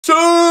So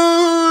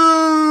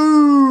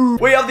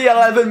we have the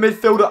 11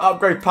 midfielder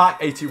upgrade pack,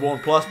 81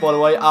 plus, by the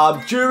way.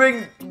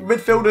 During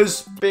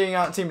midfielders being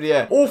out team of the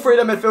year, all three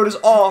of the midfielders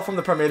are from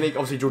the Premier League.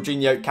 Obviously,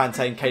 Jorginho,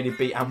 Kante, and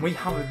KDB, and we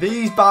have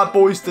these bad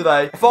boys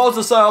today. If I was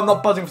to say I'm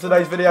not buzzing for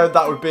today's video,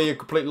 that would be a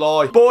complete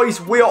lie.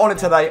 Boys, we are on it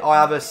today. I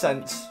have a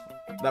sense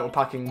that we're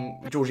packing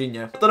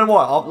Jorginho. I don't know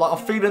why.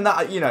 I'm feeling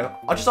that, you know,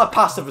 I just had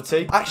pasta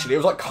fatigue. Actually, it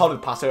was like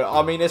coloured pasta.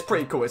 I mean, it's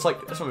pretty cool. It's like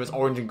some of it's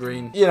orange and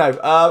green. You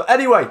know,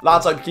 anyway,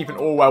 lads, I hope you're keeping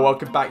all well.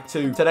 Welcome back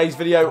to today's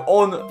video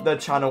on the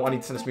channel. I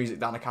need to turn this music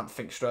down. I can't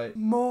think straight.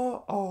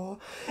 More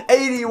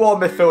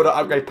 81 midfielder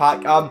upgrade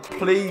pack.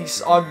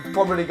 Please, I'm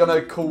probably going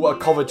to call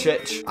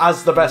Kovacic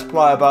as the best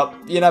player, but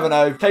you never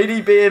know.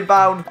 KDB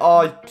inbound,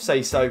 I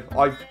say so.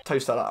 I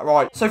toasted that.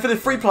 Right. So for the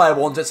free player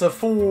ones, it's a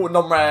full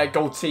non-rare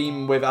gold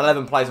team with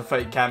 11 players and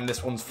 30 chem.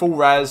 This one's full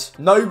res.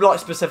 No like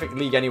specific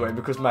league anyway,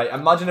 because mate,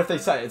 imagine if they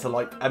set it to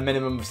like a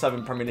minimum of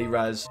 7 Premier League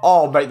res.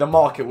 Oh mate, the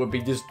market would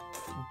be just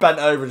bent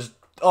over, just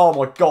oh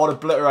my god,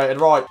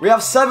 obliterated. Right, we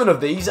have 7 of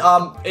these.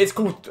 It's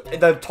called,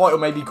 the title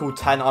may be called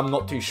 10, I'm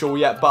not too sure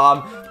yet,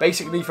 but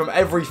basically from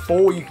every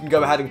 4 you can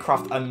go ahead and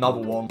craft another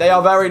one. They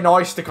are very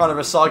nice to kind of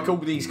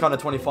recycle these kind of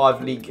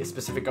 25 league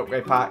specific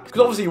upgrade packs,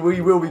 because obviously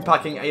we will be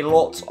packing a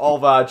lot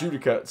of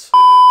duplicates.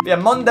 Yeah,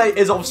 Monday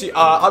is obviously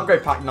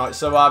upgrade pack night,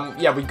 so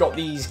yeah, we got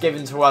these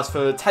given to us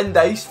for 10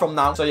 days from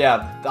now. So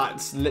yeah,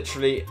 that's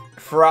literally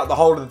throughout the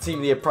whole of the team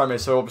of the year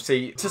premise. So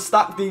obviously to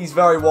stack these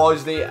very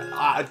wisely,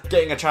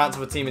 getting a chance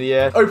of a team of the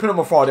year, open them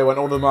on Friday when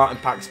all of them are out in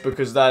packs,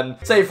 because then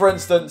say for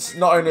instance,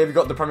 not only have you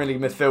got the Premier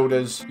League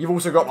midfielders, you've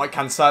also got like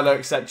Cancelo,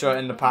 etc.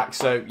 in the pack.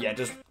 So yeah,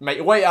 just wait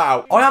it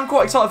out. I am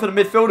quite excited for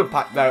the midfielder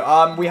pack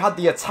though. We had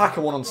the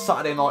attacker one on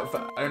Saturday night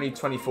for only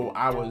 24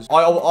 hours.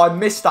 I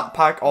missed that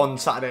pack on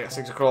Saturday at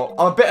 6 o'clock.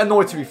 I'm a bit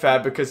annoyed to be fair,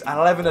 because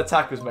 11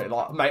 attackers, mate.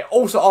 Like, mate,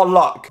 also our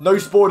luck. No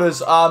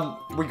spoilers.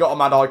 We got a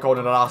mad icon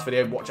in the last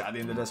video. Watch it at the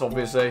end of this,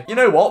 obviously. You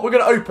know what? We're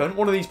going to open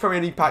one of these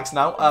Premier League packs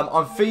now.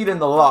 I'm feeling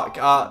the luck.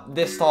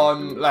 This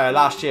time,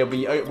 last year,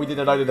 we did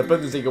a load of the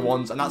Bundesliga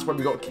ones, and that's when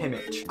we got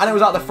Kimmich. And it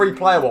was at the free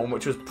player one,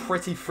 which was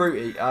pretty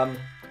fruity.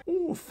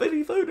 Ooh,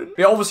 Philly Foden.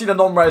 Yeah, obviously the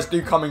non-rares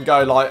do come and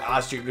go like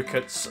as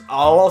duplicates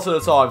a lot of the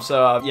time.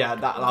 So yeah,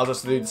 that allows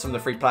us to do some of the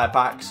free player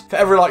packs. For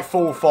every like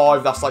 4 or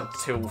 5, that's like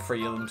 2 or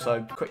 3 of them.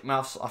 So quick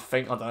mouse, I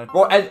think, I don't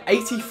know. Right,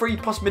 83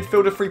 plus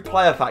midfielder free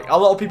player pack. A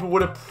lot of people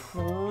would have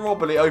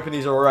probably opened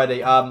these already.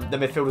 The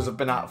midfielders have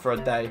been out for a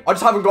day. I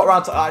just haven't got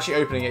around to actually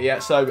opening it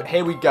yet. So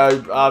here we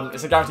go.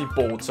 It's a guaranteed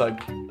board, so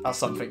that's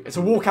something. It's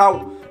a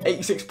walkout,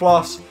 86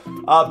 plus.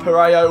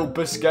 Pereiro,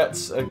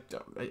 Busquets,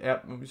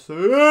 yep,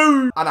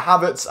 and a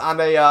Havertz and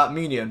a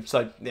Munian.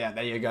 So yeah,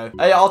 there you go.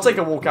 Hey, I'll take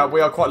a walkout.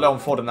 We are quite low on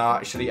fodder now,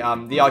 actually.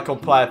 The icon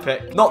player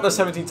pick, not the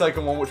 17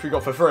 token one which we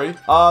got for free.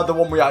 The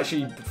one we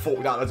actually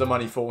forked out loads of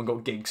money for and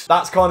got gigs.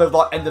 That's kind of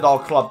like ended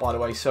our club, by the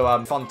way.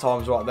 So fun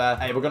times right there.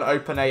 Hey, we're gonna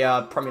open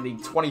a Premier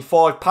League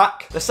 25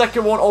 pack. The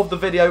second one of the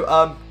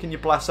video. Can you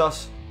bless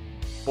us?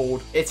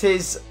 Board. It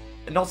is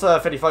not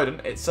Philly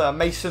Foden, it's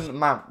Mason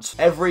Mount.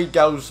 Every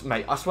girl's,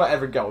 mate, I swear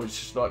every girl is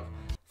just like,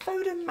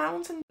 Foden,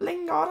 Mount, and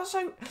Lingard or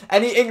so.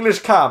 Any English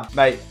cam,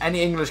 mate,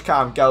 any English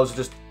cam, girls are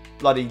just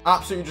bloody,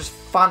 absolutely just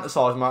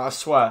fantasize, mate, I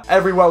swear.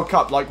 Every World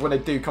Cup, like when they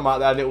do come out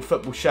their little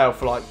football shell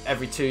for like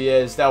every 2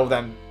 years, they'll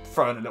then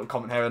throw in a little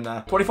comment here and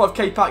there.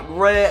 25k pack,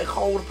 rare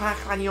cold pack,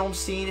 and you know what I'm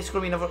seeing, it's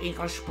gonna be another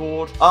English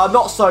board.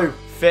 Not so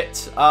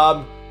fit,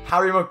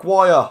 Harry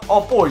Maguire.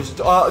 Oh, boys,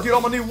 do you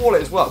like my new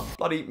wallet as well?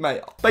 Bloody,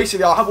 mate.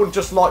 Basically, I have one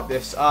just like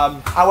this.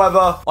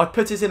 However, I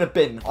put it in a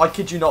bin. I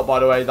kid you not, by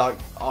the way. Like,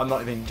 I'm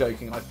not even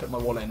joking. I put my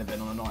wallet in a bin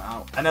on a night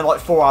out. And then, like,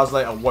 4 hours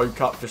later,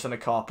 woke up just in a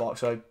car park.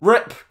 So,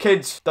 rip,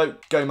 kids. Don't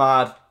go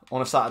mad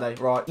on a Saturday,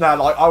 right? No,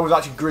 like, I was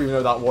actually grieving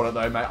over that wallet,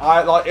 though, mate.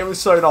 Like, it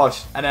was so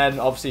nice. And then,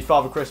 obviously,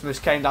 Father Christmas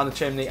came down the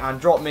chimney and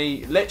dropped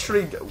me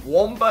literally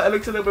one, but it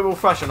looks a little bit more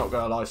fresh, I'm not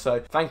gonna lie.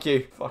 So, thank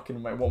you.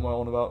 Fucking, mate, what am I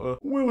on about?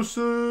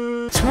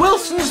 Wilson. It's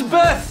Wilson's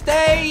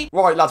birthday!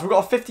 Right, lads, we've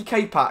got a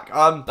 50k pack.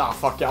 Nah,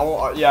 fuck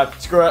it. Yeah,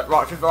 screw it.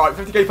 Right,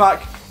 50k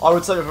pack. I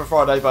would save it for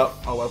Friday, but,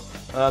 oh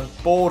well.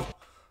 Board.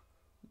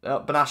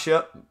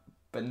 Benatia.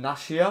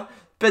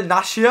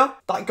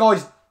 That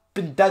guy's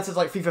been dead since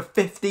like FIFA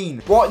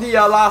 15. Right, the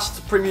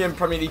last premium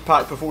Premier League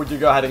pack before we do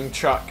go ahead and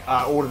chuck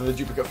all of the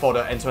duplicate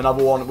fodder into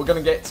another one. We're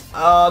going to get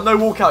no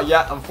walkout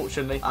yet,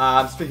 unfortunately.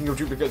 Speaking of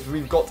duplicates,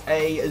 we've got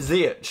a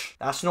Ziyech.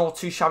 That's not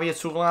too shabby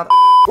at all, lad.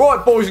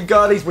 Right, boys and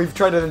girlies, we've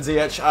traded in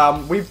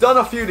Ziyech. We've done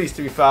a few of these,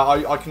 to be fair.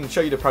 I can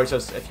show you the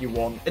process if you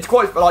want. It's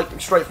quite, like,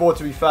 straightforward,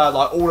 to be fair.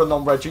 Like, all the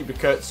non-rare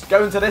duplicates.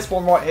 Go into this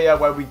one right here,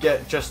 where we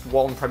get just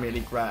 1 Premier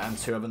League rare and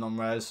 2 other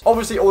non-rares.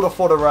 Obviously, all the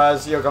fodder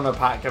rares you're going to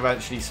pack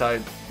eventually,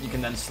 so you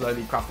can then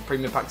slowly craft the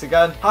premium packs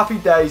again. Happy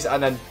days,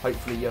 and then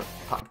hopefully you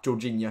pack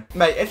Jorginho.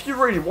 Mate, if you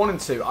really wanted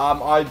to,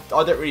 I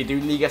don't really do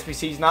League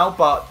SBCs now,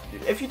 but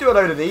if you do a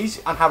load of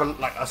these and have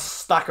a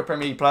stack of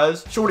Premier League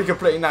players, surely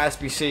completing that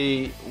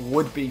SBC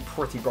would be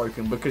pretty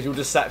broken, because you'll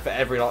just set for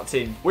every like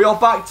team. We are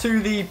back to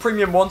the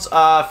premium ones.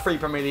 3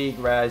 Premier League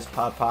rares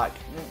per pack.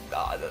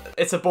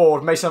 It's a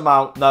board. Mason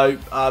Mount, no.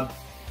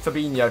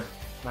 Fabinho,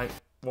 no.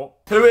 What?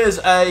 Who is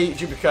a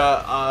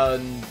duplicate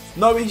and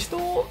no East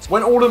thoughts?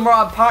 When all of them are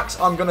out of packs,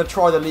 I'm going to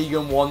try the League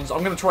and ones.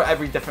 I'm going to try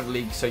every different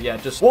league. So yeah,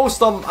 just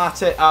whilst I'm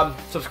at it,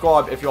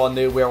 subscribe if you are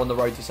new. We're on the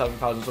road to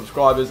 7,000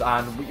 subscribers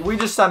and we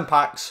just send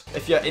packs.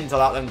 If you're into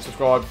that, then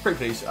subscribe. Pretty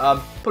please.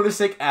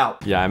 Pulisic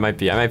out. Yeah, I might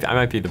be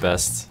the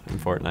best in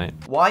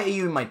Fortnite. Why are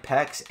you in my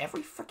packs?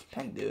 Every freaking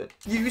pack, dude.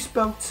 You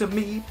spoke to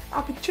me.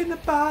 I've been chilling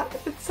about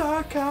if it's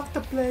our to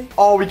play.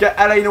 Oh, we get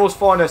LA North's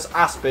finest,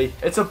 Aspie.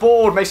 It's a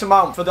board, Mason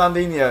Mount for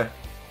Dandinho.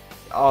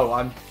 Oh,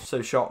 I'm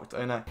so shocked,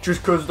 I know.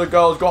 Just because the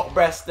girls got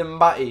best in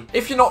Batty.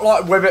 If you're not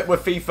like with it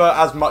with FIFA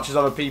as much as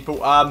other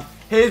people,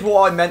 here's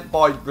what I meant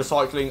by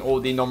recycling all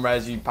the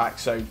non-rares you pack.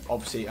 So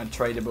obviously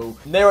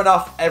untradeable. Near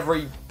enough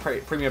every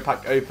premium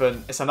pack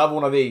open. It's another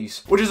one of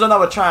these, which is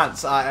another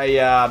chance at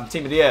a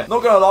team of the year.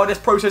 Not gonna lie, this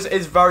process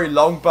is very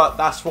long, but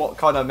that's what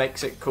kind of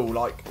makes it cool.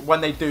 Like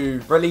when they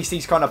do release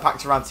these kind of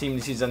packs around team of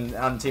the season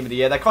and team of the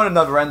year, they're kind of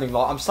never ending.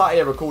 Like I'm sat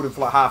here recording for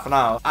like half an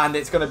hour and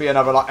it's gonna be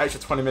another like extra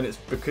 20 minutes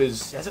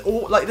because there's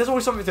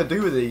always something to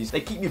do with these.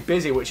 They keep you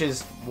busy, which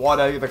is why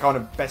they're the kind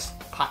of best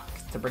pack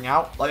to bring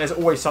out. Like there's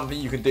always something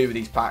you can do with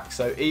these packs.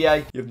 So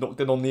EA, you've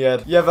knocked in on the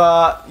head.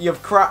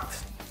 You've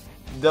cracked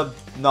the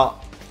nut.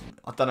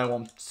 I don't know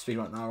what I'm speaking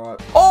right now,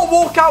 right? Oh,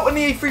 walk out in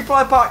the E3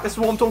 player pack. This is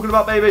what I'm talking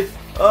about, baby.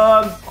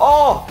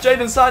 Oh,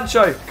 Jadon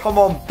Sancho. Come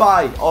on,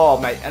 bye. Oh,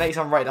 mate, an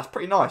 87 rate. That's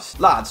pretty nice.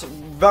 Lads,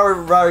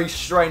 very, very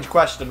strange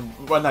question.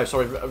 Well, no,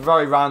 sorry,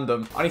 very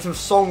random. I need some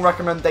song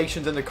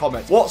recommendations in the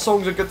comments. What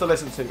songs are good to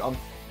listen to?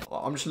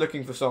 I'm just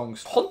looking for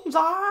songs.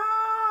 Honza.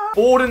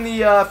 Board in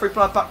the free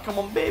player pack. Come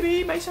on,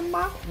 baby. Mason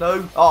Mount.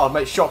 No. Oh,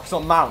 mate, shock. It's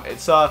not Mount.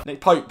 It's Nick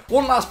Pope.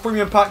 One last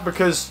premium pack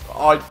because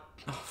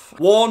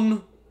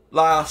one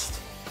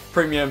last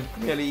premium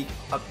Premier League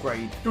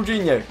upgrade.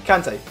 Jorginho,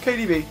 Kante,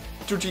 KDB,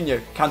 Jorginho,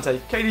 Kante,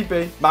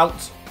 KDB,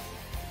 Mount.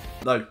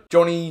 No,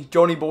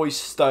 Johnny Boy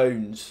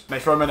Stones.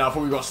 Mate, for a minute I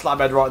thought we got a slab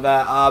head right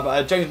there.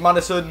 But James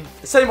Maddison,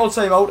 same old.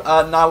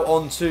 Now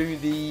on to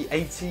the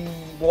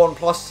 81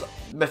 plus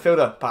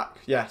midfielder pack.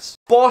 Yes.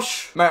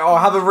 Bosh. Mate,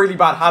 I have a really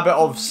bad habit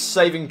of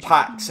saving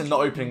packs and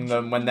not opening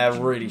them when they're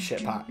really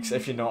shit packs,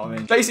 if you know what I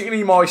mean.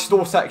 Basically, my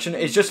store section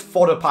is just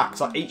fodder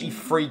packs, like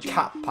 83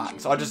 cap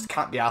packs. I just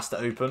can't be asked to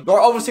open. Right,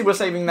 obviously, we're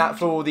saving that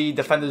for the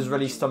Defenders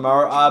release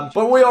tomorrow.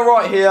 But we are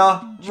right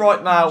here,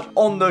 right now,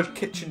 on the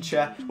kitchen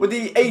chair with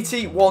the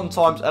 81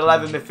 times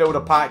 11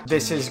 midfielder pack.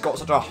 This has got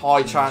such a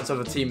high chance of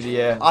a team of the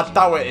year. I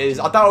doubt it is.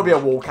 I doubt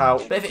it'll be a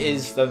walkout. But if it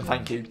is, then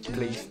thank you.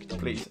 Please,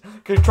 please.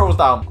 Controls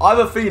down. I have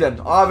a feeling.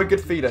 I have a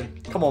good feeling.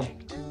 Come on.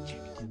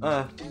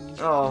 Yeah,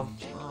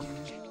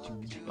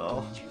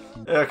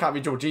 it can't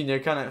be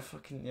Jorginho, can it?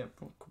 Fucking, yeah,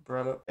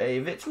 umbrella. A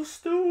Vitzel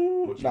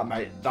Stool. No,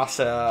 mate, that's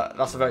a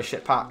very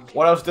shit pack.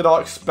 What else did I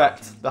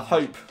expect? The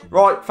hope.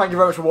 Right, thank you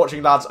very much for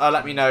watching, lads.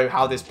 Let me know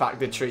how this pack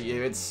did treat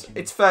you.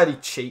 It's fairly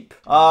cheap.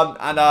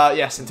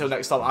 Yes, until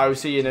next time, I will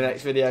see you in the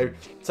next video.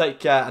 Take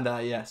care, and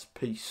yes,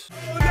 peace.